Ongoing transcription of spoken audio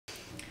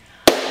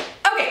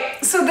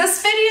so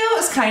this video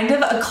is kind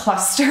of a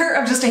cluster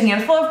of just a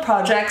handful of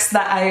projects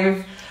that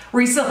I've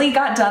recently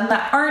got done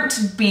that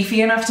aren't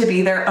beefy enough to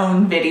be their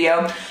own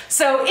video.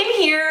 So in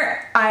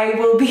here, I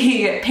will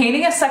be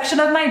painting a section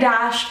of my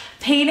dash,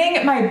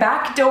 painting my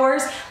back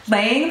doors,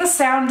 laying the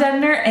sound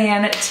deadener,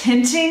 and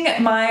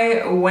tinting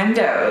my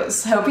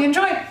windows. Hope you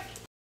enjoy.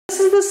 This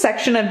is the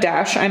section of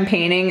dash I'm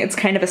painting. It's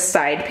kind of a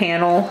side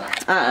panel.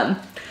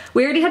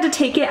 We already had to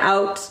take it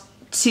out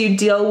to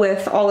deal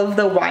with all of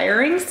the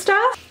wiring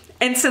stuff.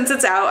 And since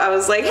it's out, I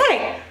was like,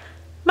 hey,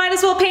 might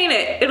as well paint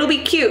it. It'll be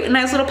cute, a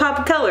nice little pop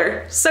of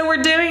color. So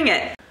we're doing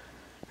it.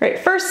 All right,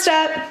 first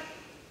step,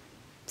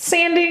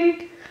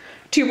 sanding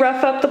to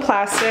rough up the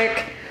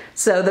plastic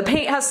so the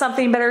paint has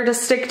something better to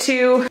stick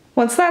to.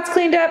 Once that's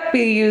cleaned up,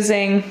 we'll be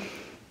using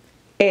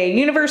a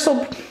universal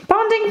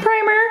bonding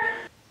primer.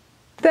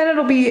 Then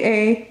it'll be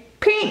a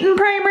paint and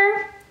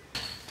primer.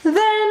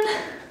 Then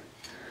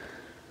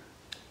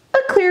a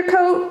clear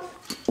coat.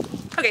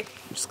 Okay,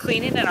 just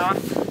cleaning it off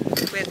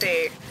with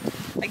a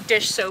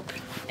dish soap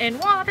and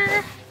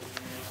water.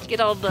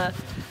 Get all the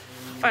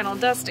final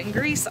dust and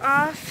grease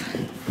off.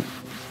 And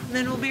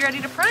then we'll be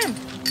ready to prime.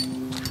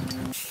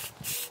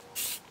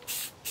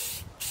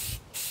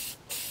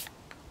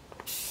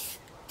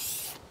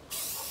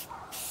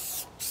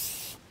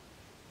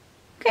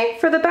 Okay,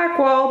 for the back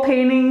wall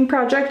painting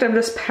project, I'm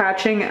just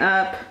patching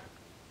up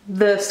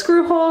the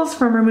screw holes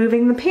from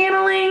removing the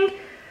paneling.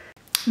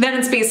 Then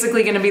it's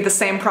basically gonna be the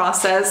same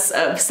process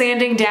of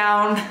sanding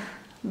down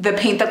the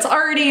paint that's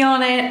already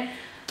on it,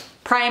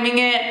 priming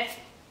it,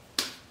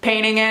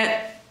 painting it.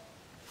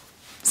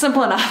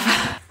 Simple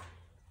enough.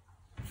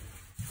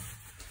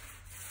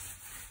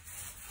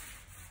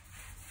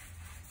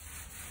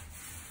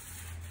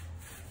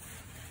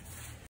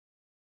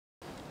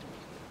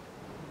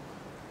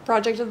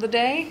 Project of the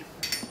day,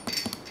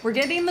 we're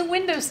getting the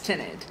windows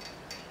tinted.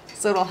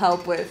 So it'll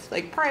help with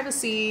like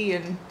privacy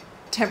and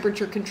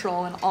temperature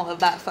control and all of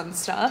that fun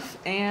stuff.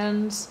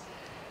 And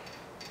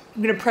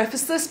I'm gonna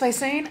preface this by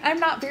saying I'm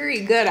not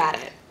very good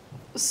at it.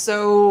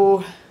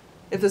 So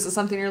if this is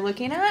something you're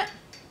looking at,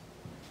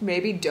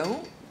 maybe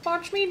don't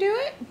watch me do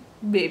it.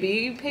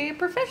 Maybe pay a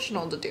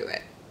professional to do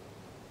it.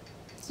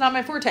 It's not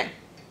my forte.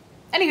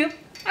 Anywho,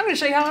 I'm gonna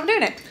show you how I'm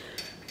doing it.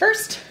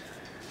 First,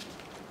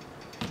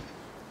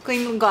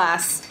 clean the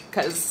glass,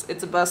 because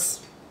it's a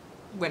bus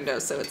window,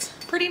 so it's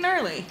pretty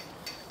gnarly.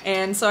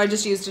 And so I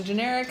just used a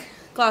generic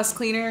glass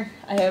cleaner.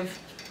 I have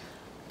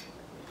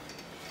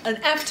an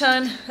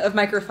F-ton of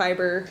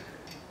microfiber,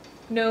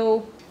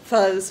 no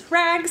fuzz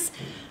rags,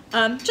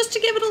 just to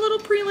give it a little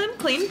prelim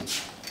clean.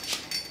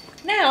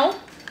 Now,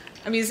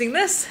 I'm using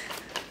this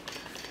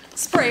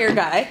sprayer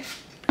guy,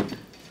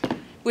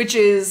 which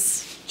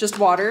is just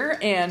water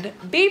and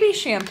baby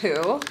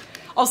shampoo.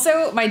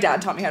 Also, my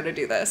dad taught me how to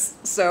do this,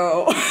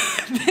 so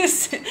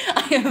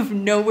I have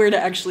nowhere to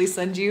actually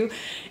send you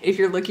if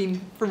you're looking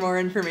for more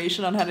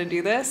information on how to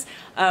do this.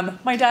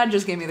 My dad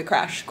just gave me the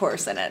crash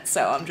course in it,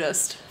 so I'm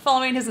just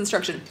following his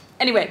instruction.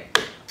 Anyway,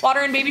 water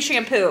and baby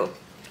shampoo.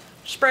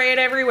 Spray it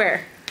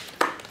everywhere.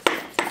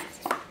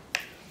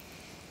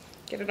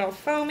 Get it all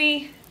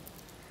foamy.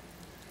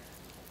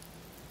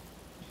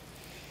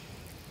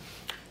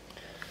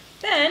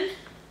 Then,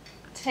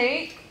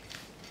 take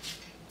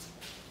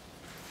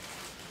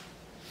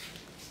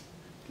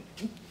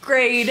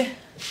grade,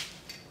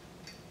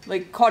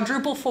 like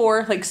quadruple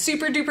 4, like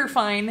super duper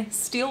fine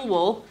steel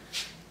wool,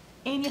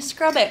 and you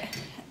scrub it.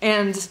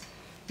 And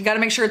you gotta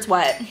make sure it's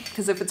wet,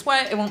 because if it's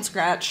wet, it won't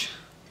scratch.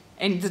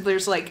 And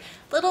there's like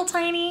little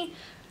tiny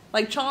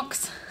like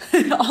chunks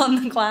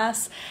on the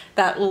glass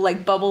that will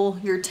like bubble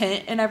your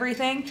tint and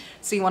everything.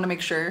 So you wanna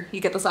make sure you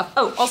get this off.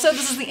 Oh, also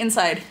this is the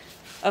inside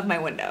of my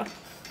window.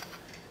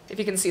 If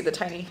you can see the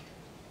tiny,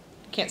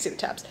 you can't see the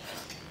tabs.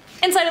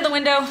 Inside of the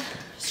window,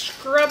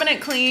 scrubbing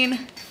it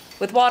clean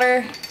with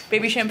water,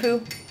 baby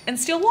shampoo, and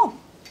steel wool.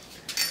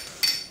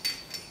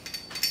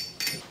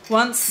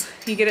 Once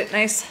you get it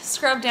nice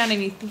scrubbed down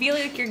and you feel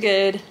like you're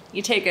good,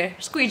 you take a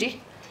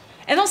squeegee.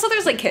 And also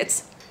there's like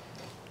kits.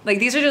 Like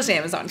these are just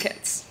Amazon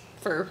kits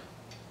for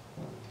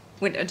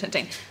window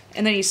tinting.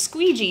 And then you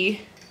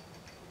squeegee,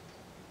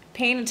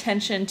 paying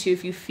attention to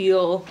if you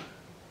feel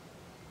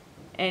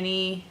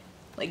any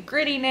like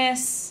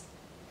grittiness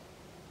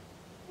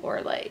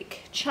or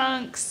like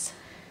chunks.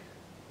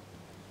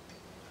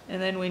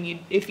 And then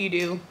if you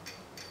do,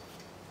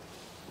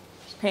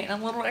 just paying a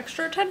little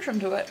extra attention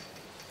to it.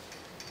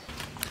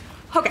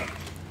 Okay,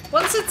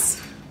 once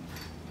it's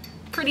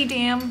pretty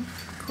damn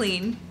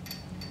clean,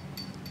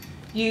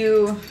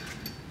 you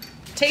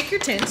take your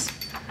tint.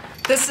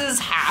 This is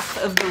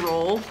half of the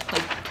roll,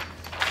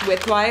 like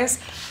width-wise,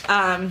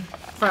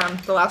 from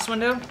the last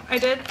window I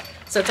did.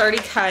 So it's already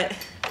cut,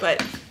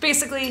 but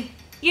basically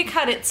you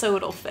cut it so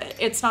it'll fit.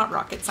 It's not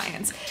rocket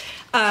science.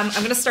 I'm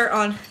gonna start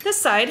on this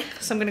side,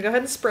 so I'm gonna go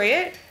ahead and spray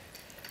it,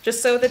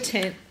 just so the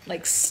tint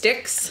like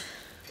sticks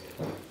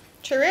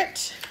to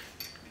it.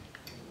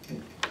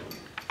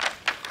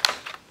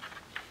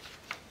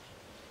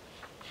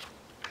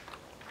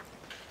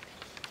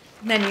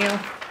 Then you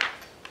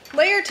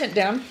lay your tint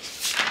down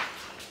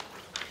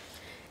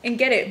and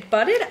get it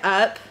butted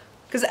up,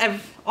 because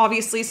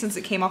obviously since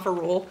it came off a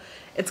roll,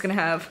 it's gonna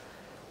have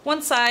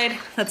one side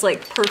that's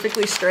like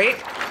perfectly straight.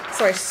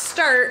 So I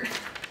start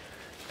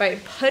by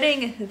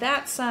putting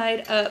that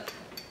side up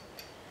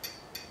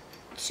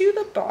to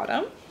the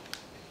bottom.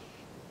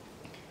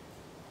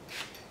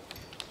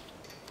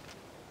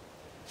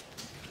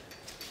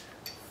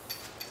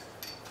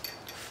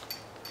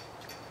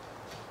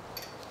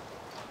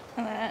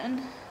 And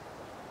then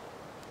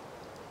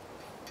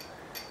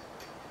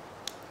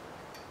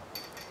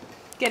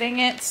getting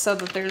it so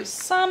that there's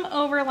some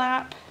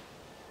overlap,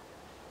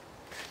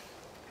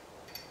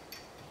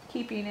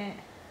 keeping it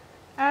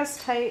as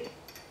tight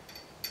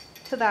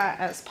to that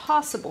as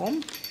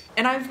possible.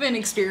 And I've been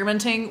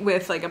experimenting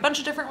with like a bunch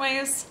of different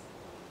ways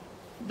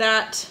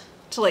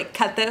to like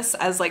cut this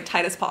as like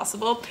tight as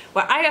possible.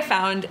 What I have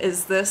found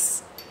is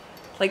this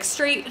like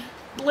straight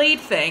blade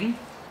thing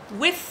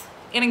with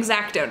an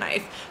X-Acto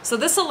knife. So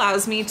this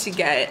allows me to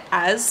get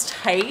as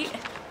tight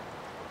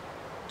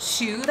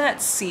to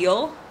that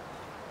seal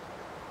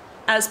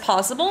as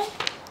possible.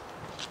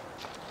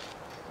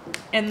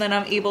 And then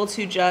I'm able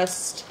to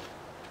just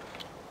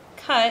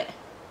cut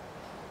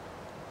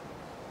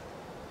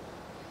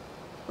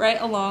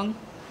right along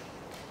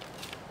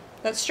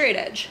that straight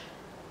edge.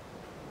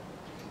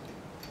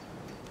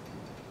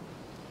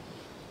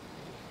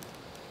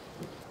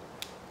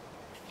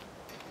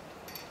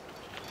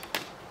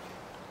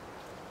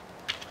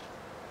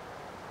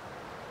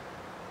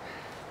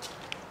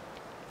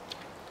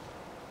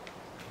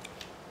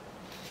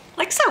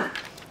 Like so.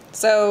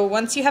 So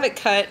once you have it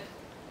cut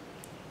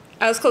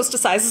as close to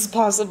size as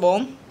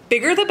possible,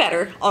 bigger the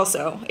better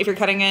also. If you're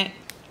cutting it,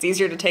 it's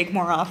easier to take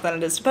more off than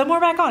it is to put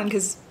more back on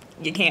because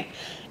you can't.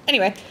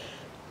 Anyway,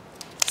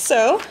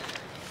 so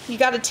you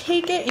gotta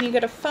take it and you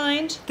gotta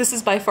find, this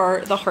is by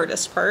far the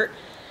hardest part,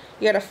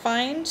 you gotta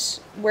find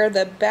where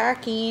the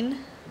backing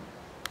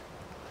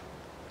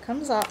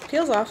comes off,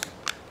 peels off.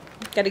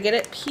 Gotta get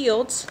it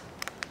peeled.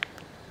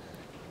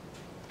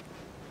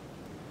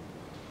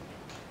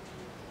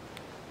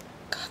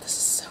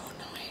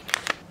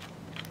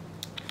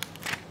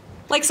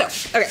 Like so.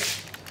 Okay.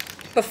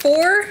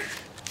 Before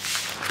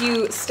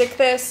you stick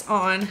this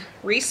on,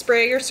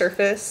 respray your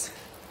surface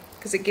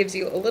because it gives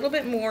you a little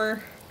bit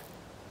more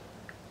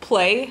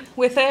play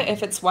with it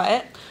if it's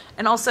wet.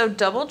 And also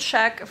double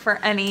check for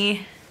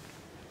any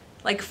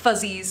like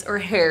fuzzies or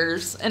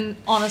hairs. And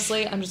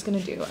honestly, I'm just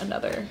gonna do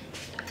another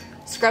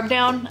scrub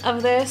down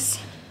of this.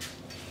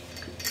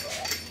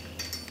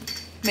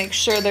 Make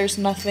sure there's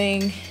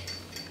nothing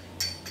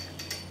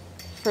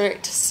for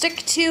it to stick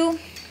to.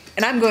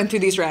 And I'm going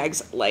through these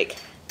rags like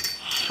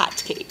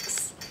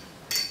hotcakes.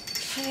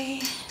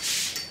 Okay.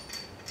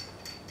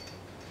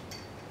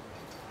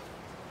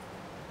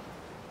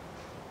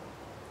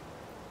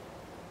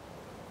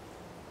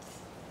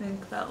 I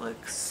think that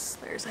looks,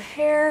 there's a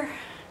hair.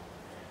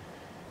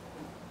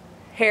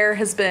 Hair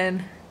has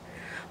been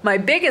my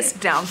biggest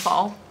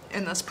downfall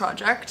in this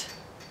project.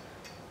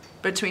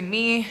 Between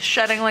me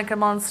shedding like a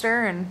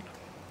monster and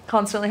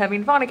constantly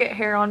having Vonnegut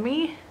hair on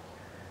me,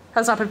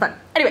 has not been fun.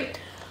 Anyway.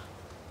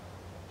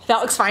 That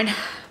looks fine.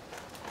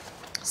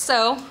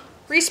 So,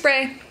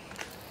 respray.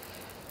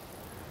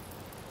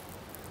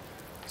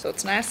 So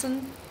it's nice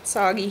and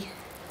soggy.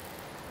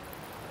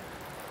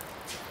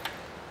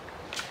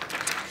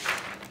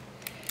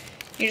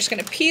 You're just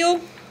gonna peel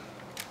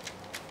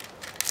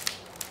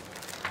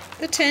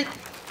the tint.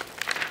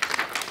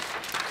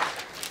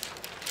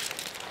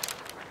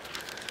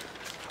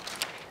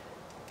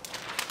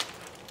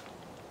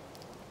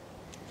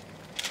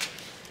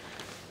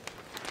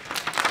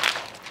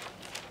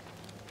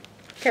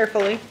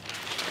 Carefully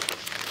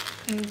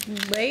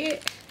and lay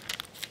it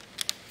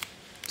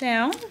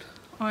down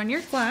on your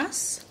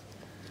glass.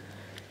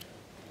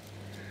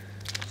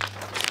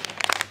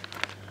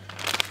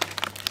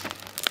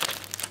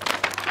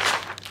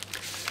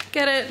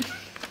 Get it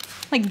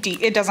like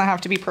deep. It doesn't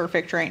have to be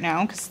perfect right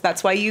now because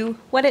that's why you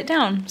wet it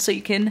down so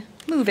you can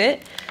move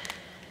it.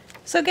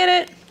 So get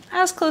it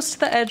as close to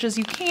the edge as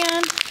you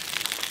can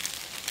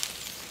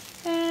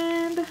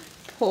and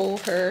pull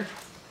her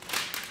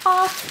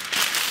off.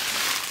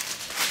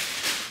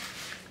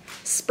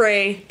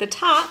 Spray the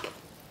top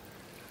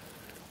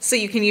so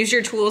you can use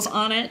your tools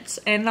on it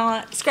and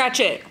not scratch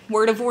it.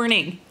 Word of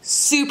warning,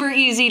 super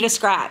easy to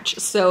scratch.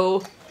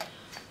 So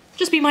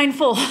just be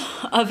mindful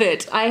of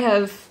it.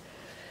 I've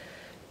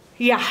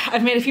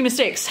made a few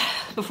mistakes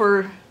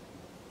before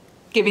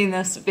giving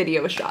this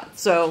video a shot.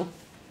 So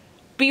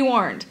be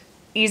warned,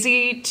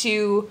 easy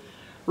to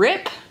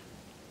rip,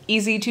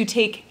 easy to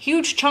take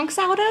huge chunks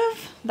out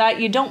of that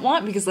you don't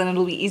want because then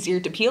it'll be easier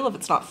to peel if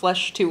it's not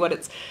flush to what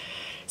it's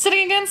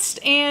sitting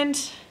against.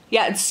 And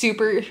yeah, it's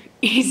super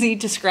easy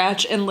to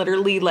scratch and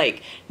literally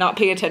like not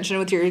pay attention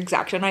with your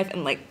X-Acto knife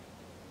and like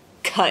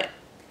cut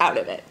out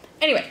of it.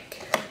 Anyway,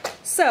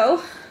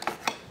 so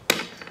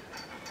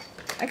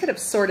I could have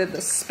sorted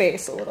this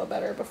space a little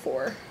better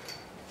before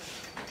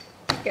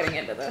getting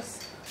into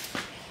this.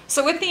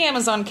 So with the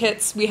Amazon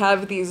kits, we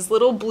have these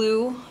little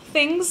blue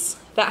things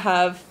that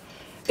have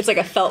It's like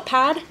a felt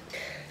pad.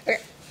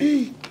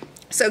 Okay.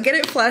 So get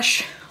it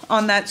flush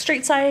on that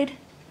straight side.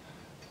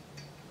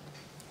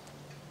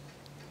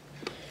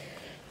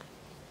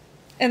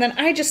 And then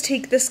I just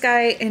take this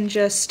guy and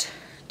just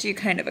do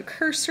kind of a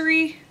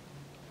cursory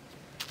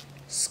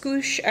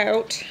squish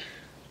out.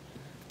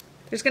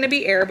 There's gonna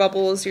be air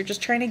bubbles. You're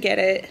just trying to get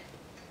it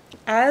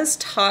as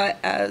taut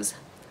as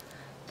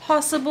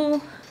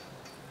possible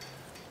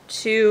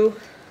to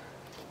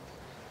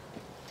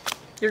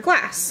your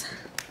glass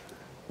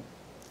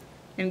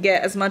and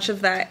get as much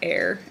of that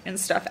air and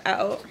stuff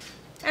out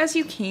as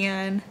you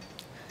can.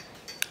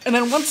 And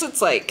then once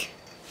it's like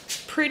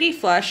pretty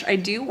flush, I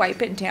do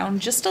wipe it down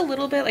just a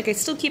little bit. Like I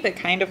still keep it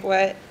kind of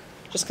wet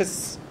just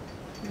because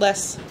it's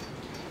less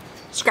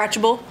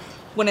scratchable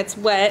when it's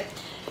wet.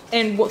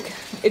 And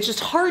it's just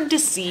hard to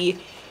see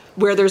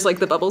where there's like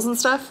the bubbles and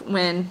stuff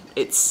when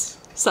it's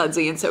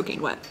sudsy and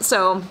soaking wet.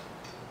 So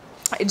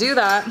I do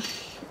that.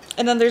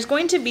 And then there's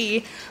going to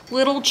be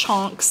little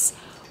chunks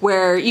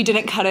where you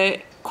didn't cut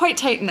it quite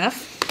tight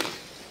enough.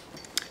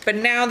 But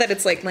now that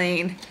it's like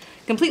laying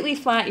completely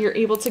flat, you're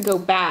able to go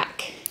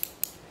back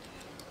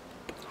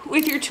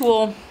with your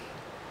tool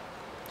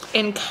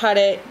and cut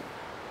it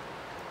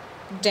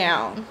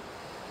down.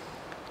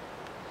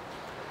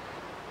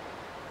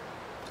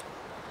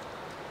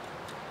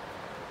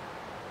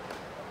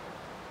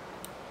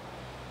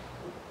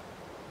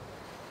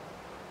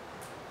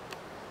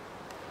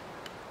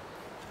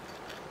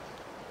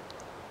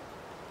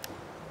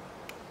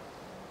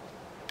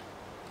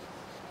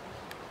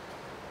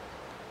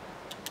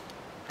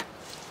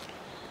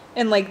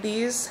 And like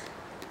these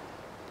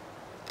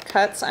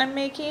cuts I'm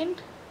making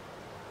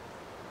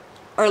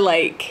are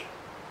like,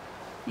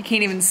 you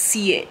can't even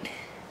see it.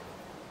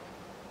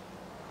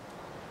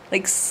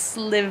 Like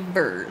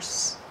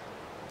slivers.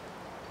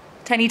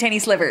 Tiny, tiny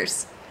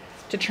slivers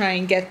to try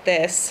and get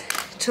this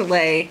to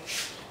lay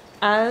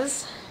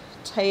as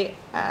tight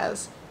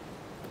as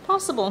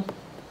possible.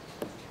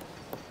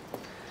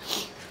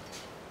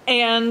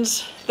 And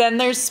then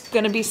there's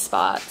gonna be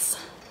spots.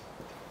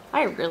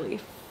 I really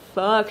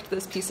fucked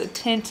this piece of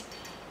tint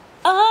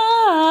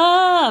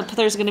up.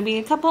 There's gonna be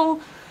a couple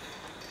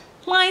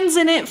lines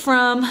in it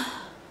from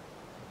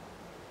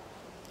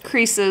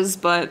creases,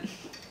 but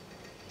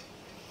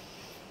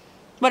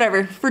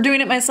whatever. For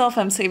doing it myself,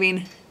 I'm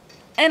saving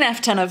an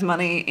F ton of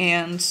money,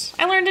 and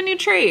I learned a new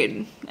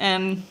trade,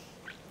 and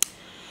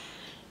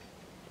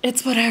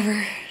it's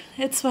whatever.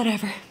 It's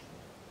whatever.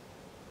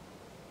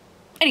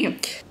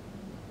 Anywho.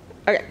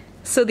 Okay,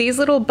 so these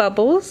little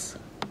bubbles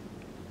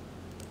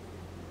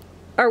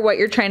are what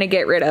you're trying to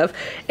get rid of.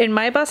 And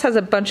my bus has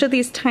a bunch of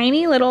these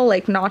tiny little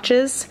like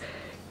notches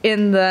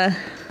in the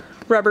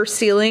rubber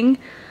ceiling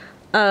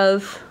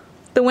of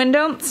the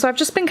window. So I've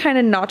just been kind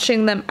of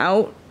notching them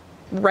out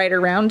right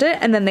around it,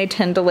 and then they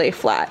tend to lay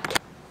flat.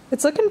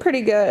 It's looking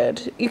pretty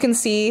good. You can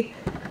see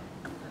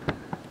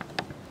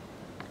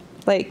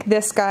like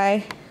this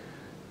guy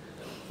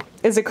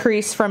is a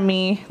crease from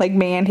me like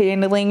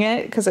manhandling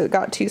it because it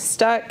got too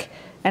stuck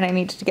and I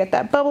needed to get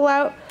that bubble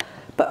out.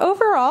 But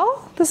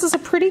overall, this is a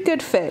pretty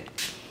good fit.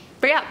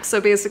 But yeah, so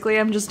basically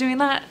I'm just doing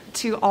that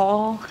to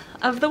all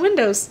of the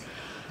windows.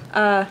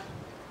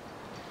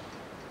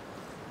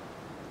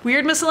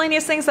 Weird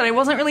miscellaneous things that I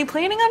wasn't really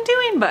planning on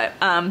doing, but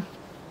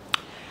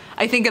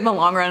I think in the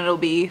long run it'll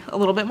be a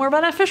little bit more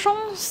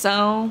beneficial,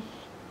 so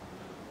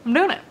I'm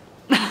doing it.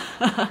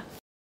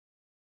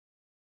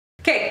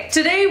 Okay,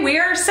 today we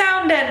are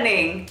sound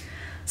deadening.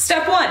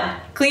 Step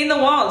 1, clean the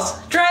walls,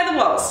 dry the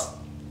walls.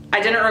 I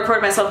didn't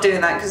record myself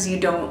doing that because you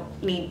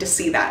don't need to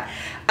see that.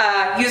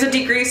 Use a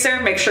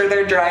degreaser, make sure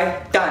they're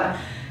dry, done.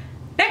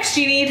 Next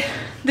you need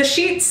the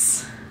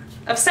sheets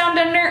of sound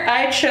deadener.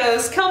 I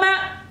chose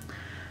Kilmat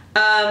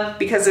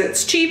because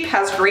it's cheap,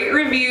 has great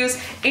reviews,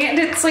 and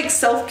it's like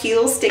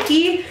self-peel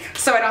sticky,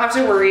 so I don't have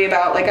to worry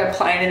about like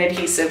applying an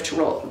adhesive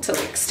to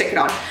like stick it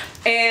on.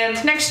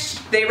 And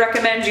next they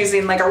recommend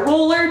using like a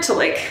roller to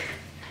like,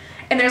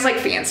 and there's like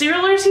fancy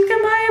rollers you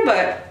can buy,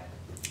 but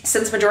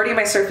since majority of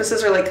my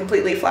surfaces are like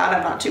completely flat,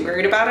 I'm not too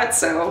worried about it,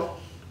 so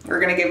we're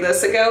gonna give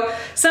this a go.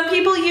 Some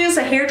people use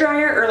a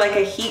hairdryer or like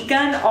a heat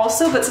gun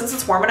also, but since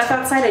it's warm enough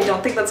outside, I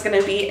don't think that's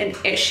gonna be an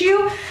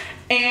issue.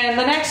 And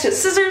the next is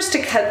scissors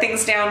to cut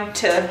things down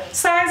to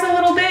size a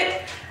little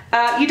bit.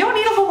 You don't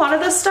need a whole lot of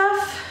this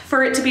stuff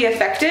for it to be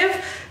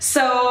effective,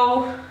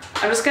 so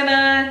I'm just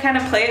gonna kind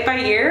of play it by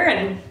ear,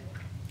 and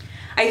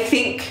I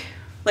think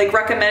like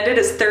recommended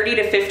is 30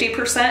 to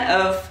 50%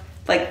 of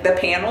like the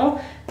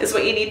panel is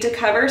what you need to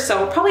cover. So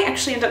I'll probably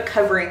actually end up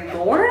covering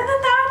more than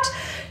that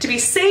to be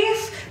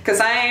safe, because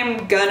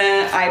I'm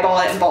gonna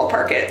eyeball it and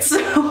ballpark it.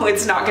 So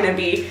it's not gonna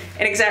be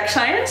an exact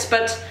science,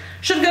 but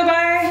should go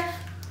by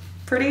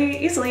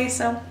pretty easily.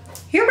 So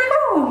here we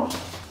go.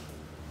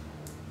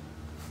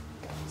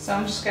 So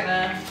I'm just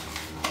gonna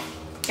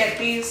get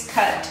these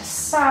cut to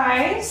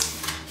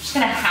size. I'm just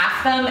gonna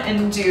half them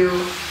and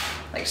do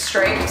like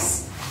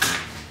stripes.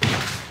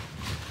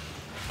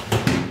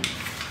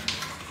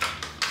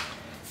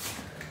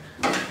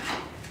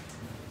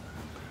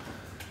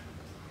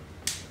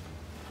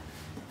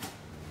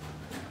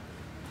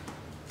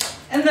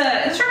 And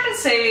the instructions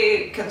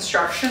say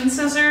construction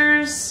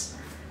scissors.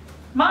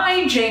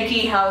 My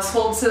janky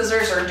household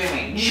scissors are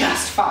doing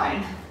just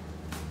fine.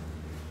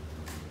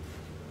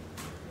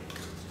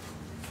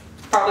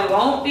 Probably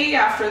won't be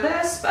after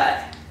this,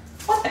 but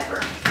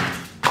whatever.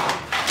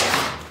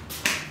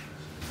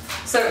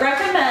 So it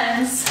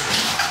recommends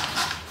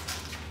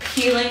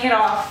peeling it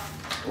off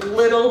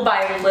little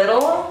by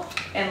little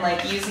and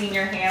like using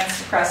your hands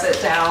to press it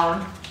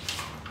down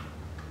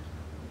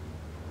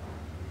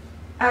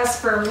as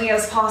firmly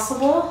as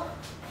possible.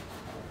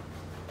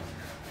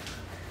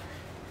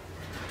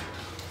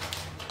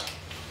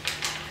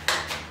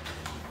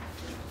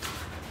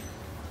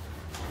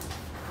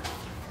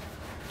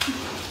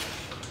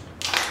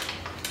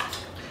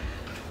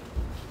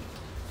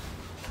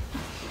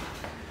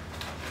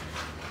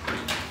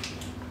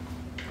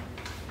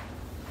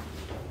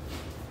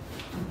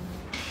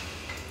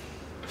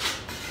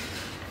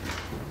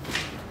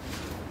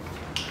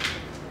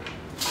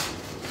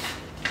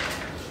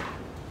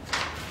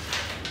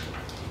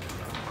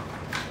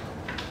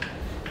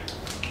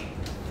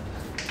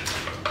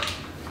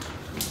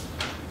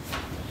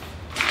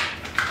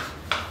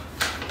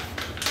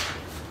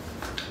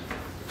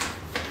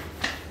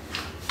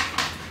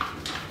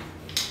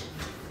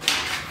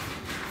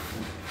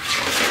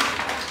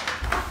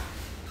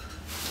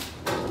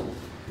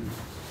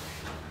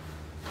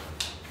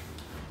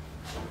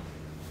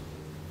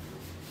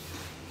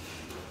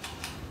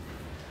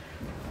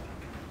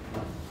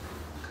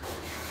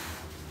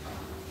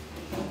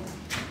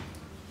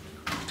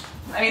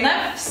 I mean,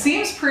 that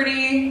seems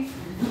pretty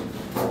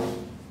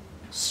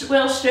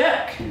well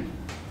stuck.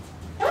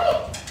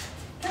 Hi,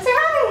 say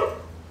hi.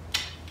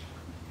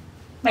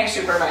 My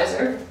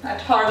supervisor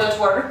at Harlow's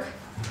work.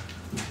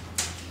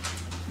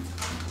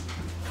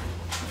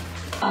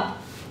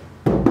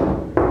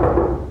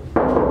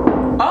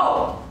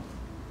 Oh,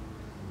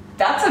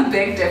 that's a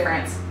big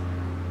difference.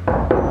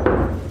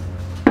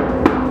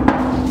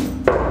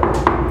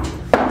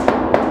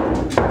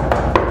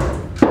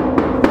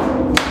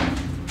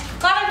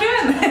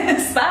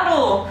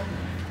 That'll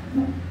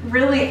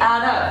really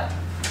add up.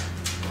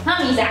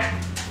 Mommy's out.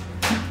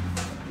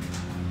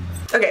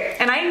 Okay,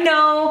 and I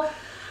know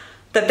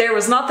that there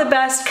was not the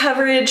best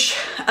coverage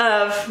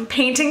of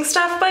painting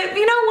stuff, but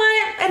you know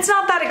what? It's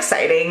not that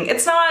exciting.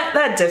 It's not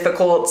that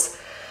difficult.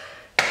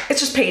 It's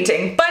just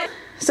painting. But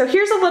so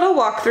here's a little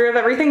walkthrough of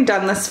everything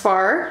done this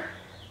far.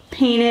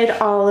 Painted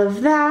all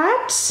of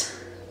that.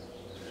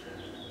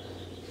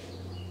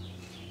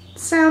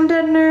 Sound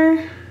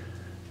deadener.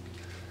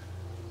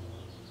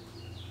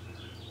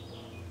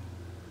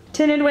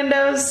 Tinted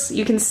windows,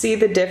 you can see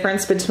the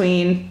difference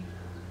between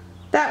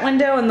that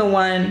window and the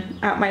one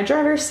at my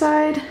driver's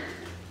side.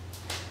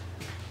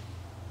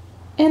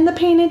 And the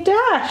painted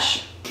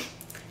dash.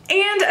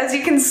 And as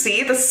you can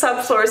see, the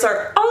subfloors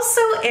are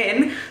also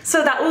in,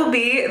 so that will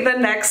be the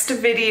next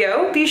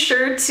video. Be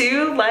sure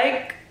to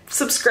like,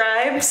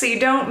 subscribe so you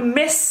don't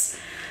miss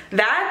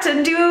that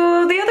and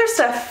do the other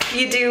stuff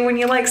you do when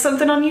you like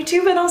something on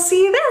YouTube, and I'll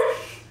see you there.